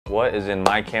What is in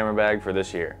my camera bag for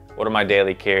this year? What are my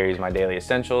daily carries, my daily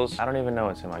essentials? I don't even know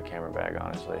what's in my camera bag,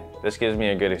 honestly. This gives me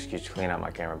a good excuse to clean out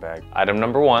my camera bag. Item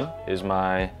number one is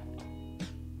my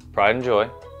pride and joy.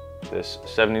 This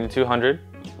 7200,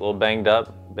 a little banged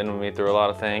up, been with me through a lot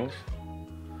of things.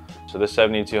 So this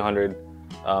 7200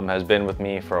 has been with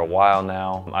me for a while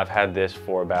now. I've had this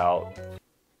for about,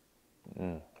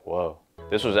 whoa.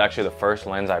 This was actually the first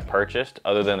lens I purchased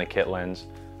other than the kit lens.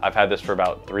 I've had this for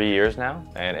about 3 years now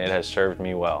and it has served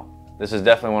me well. This is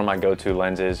definitely one of my go-to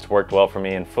lenses. It's worked well for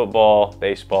me in football,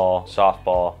 baseball,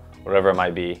 softball, whatever it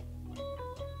might be.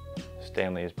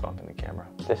 Stanley is bumping the camera.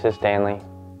 This is Stanley.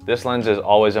 This lens is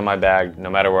always in my bag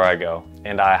no matter where I go,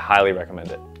 and I highly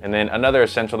recommend it. And then another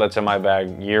essential that's in my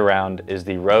bag year-round is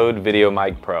the Rode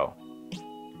VideoMic Pro.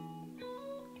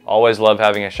 Always love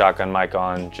having a shotgun mic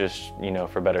on, just, you know,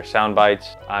 for better sound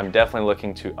bites. I'm definitely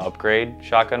looking to upgrade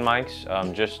shotgun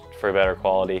mics just for better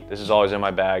quality. This is always in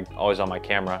my bag, always on my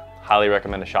camera. Highly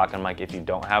recommend a shotgun mic if you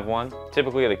don't have one.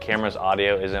 Typically the camera's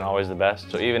audio isn't always the best,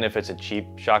 so even if it's a cheap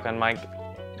shotgun mic,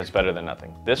 it's better than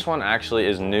nothing. This one actually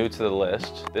is new to the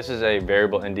list. This is a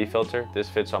variable ND filter. This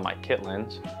fits on my kit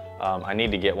lens. I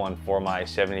need to get one for my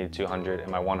 70-200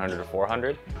 and my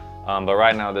 100-400. But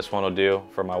right now this one will do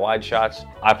for my wide shots.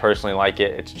 I personally like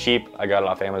it. It's cheap. I got it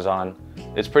off Amazon.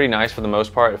 It's pretty nice for the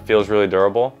most part. It feels really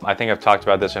durable. I think I've talked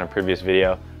about this in a previous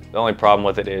video. The only problem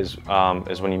with it is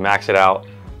when you max it out,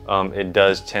 it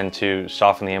does tend to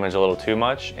soften the image a little too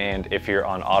much. And if you're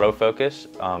on autofocus,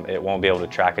 it won't be able to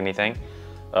track anything.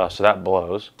 So that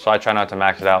blows. So I try not to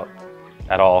max it out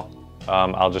at all.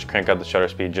 I'll just crank up the shutter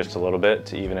speed just a little bit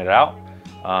to even it out,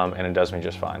 and it does me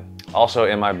just fine. Also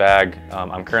in my bag,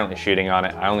 I'm currently shooting on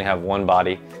it. I only have one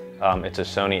body. It's a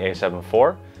Sony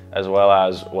A7IV, as well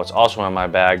as what's also in my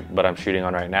bag, but I'm shooting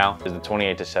on right now, is the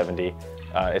 28-70.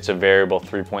 It's a variable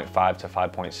 3.5 to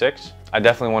 5.6. I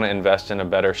definitely want to invest in a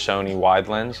better Sony wide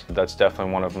lens. That's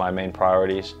definitely one of my main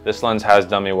priorities. This lens has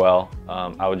done me well.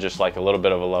 I would just like a little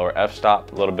bit of a lower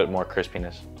f-stop, a little bit more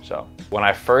crispiness. So when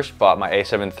I first bought my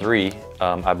A7 III,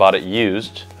 I bought it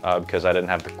used because I didn't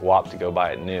have the guap to go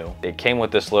buy it new. It came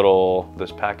with this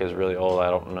pack is really old. I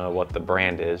don't know what the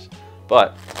brand is,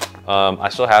 but I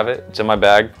still have it. It's in my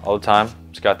bag all the time.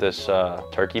 It's got this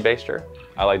turkey baster.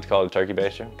 I like to call it a turkey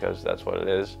baster because that's what it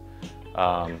is.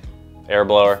 Air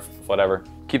blower, whatever.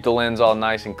 Keep the lens all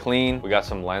nice and clean. We got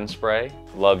some lens spray.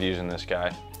 Love using this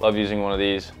guy. Love using one of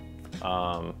these.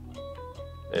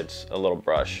 It's a little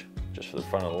brush just for the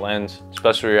front of the lens,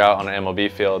 especially when you're out on an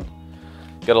MLB field.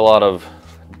 Get a lot of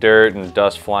dirt and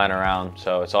dust flying around,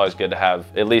 so it's always good to have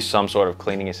at least some sort of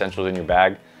cleaning essentials in your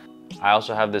bag. I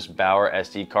also have this Bauer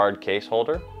SD card case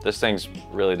holder. This thing's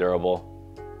really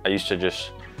durable. I used to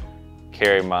just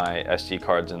carry my SD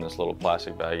cards in this little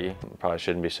plastic baggie. Probably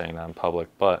shouldn't be saying that in public,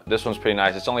 but this one's pretty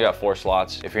nice. It's only got 4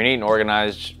 slots. If you're neat and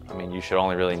organized, I mean, you should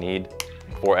only really need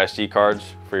 4 SD cards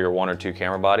for your 1 or 2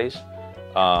 camera bodies.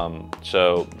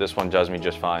 So this one does me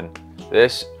just fine.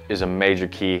 This is a major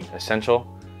key essential.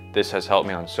 This has helped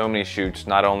me on so many shoots,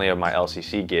 not only of my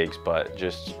LCC gigs, but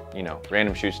just, you know,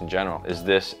 random shoots in general. Is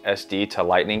this SD to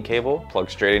lightning cable. Plug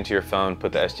straight into your phone,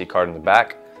 put the SD card in the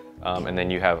back, and then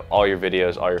you have all your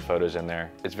videos, all your photos in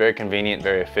there. It's very convenient,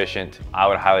 very efficient. I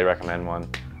would highly recommend one.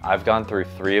 I've gone through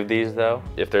 3 of these though.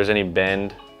 If there's any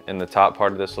bend in the top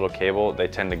part of this little cable, they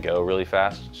tend to go really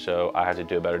fast. So I have to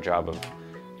do a better job of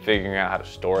figuring out how to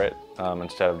store it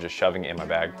instead of just shoving it in my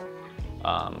bag.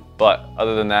 But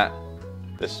other than that,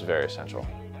 this is very essential.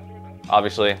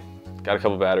 Obviously, got a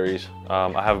couple batteries.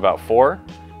 I have about 4.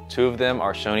 2 of them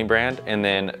are Sony brand, and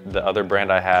then the other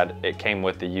brand I had, it came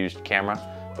with the used camera,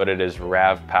 but it is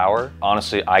Ravpower.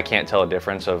 Honestly, I can't tell a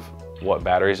difference of what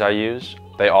batteries I use.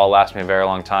 They all last me a very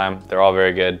long time. They're all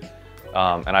very good.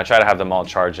 And I try to have them all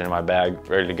charged in my bag,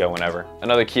 ready to go whenever.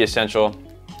 Another key essential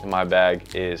in my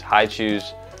bag is high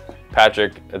chews.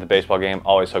 Patrick at the baseball game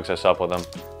always hooks us up with them.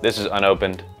 This is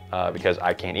unopened because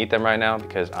I can't eat them right now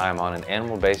because I'm on an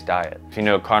animal-based diet. If you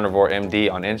know Carnivore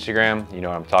MD on Instagram, you know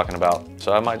what I'm talking about.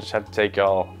 So I might just have to take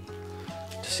y'all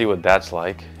to see what that's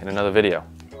like in another video.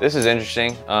 This is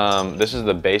interesting. This is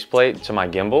the base plate to my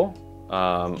gimbal.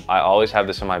 I always have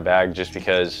this in my bag just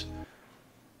because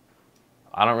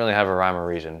I don't really have a rhyme or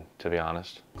reason, to be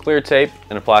honest. Clear tape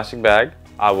in a plastic bag.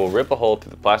 I will rip a hole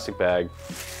through the plastic bag,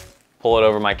 pull it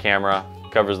over my camera,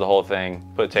 covers the whole thing,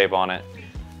 put tape on it,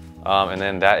 and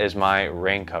then that is my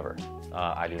rain cover.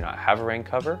 I do not have a rain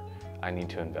cover. I need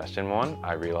to invest in one.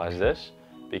 I realize this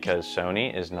because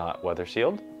Sony is not weather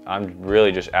sealed. I'm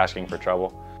really just asking for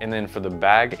trouble. And then for the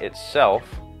bag itself,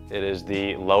 it is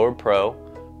the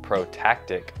LOWERPRO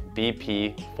PROTACTIC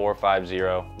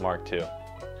BP450 Mark II.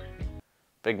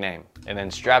 Big name. And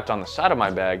then strapped on the side of my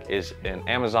bag is an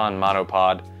Amazon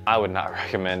monopod. I would not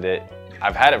recommend it.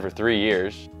 I've had it for 3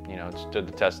 years. You know, it stood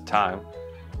the test of time,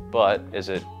 but is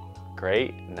it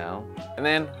great? No. And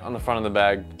then on the front of the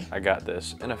bag, I got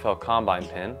this NFL Combine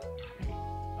pin.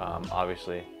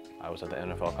 Obviously, I was at the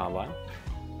NFL Combine,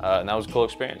 and that was a cool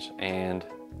experience. And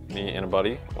me and a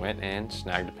buddy went and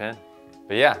snagged a pin.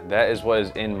 But yeah, that is what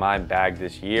is in my bag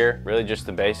this year. Really just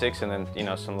the basics, and then, you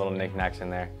know, some little knickknacks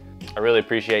in there. I really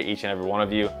appreciate each and every one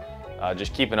of you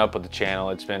just keeping up with the channel.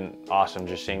 It's been awesome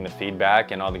just seeing the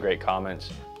feedback and all the great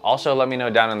comments. Also, let me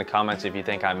know down in the comments if you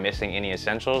think I'm missing any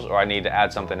essentials or I need to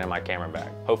add something in my camera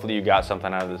bag. Hopefully you got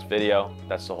something out of this video.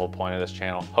 That's the whole point of this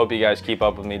channel. Hope you guys keep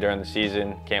up with me during the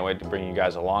season. Can't wait to bring you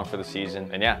guys along for the season.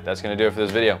 And yeah, that's gonna do it for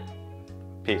this video.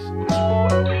 Peace.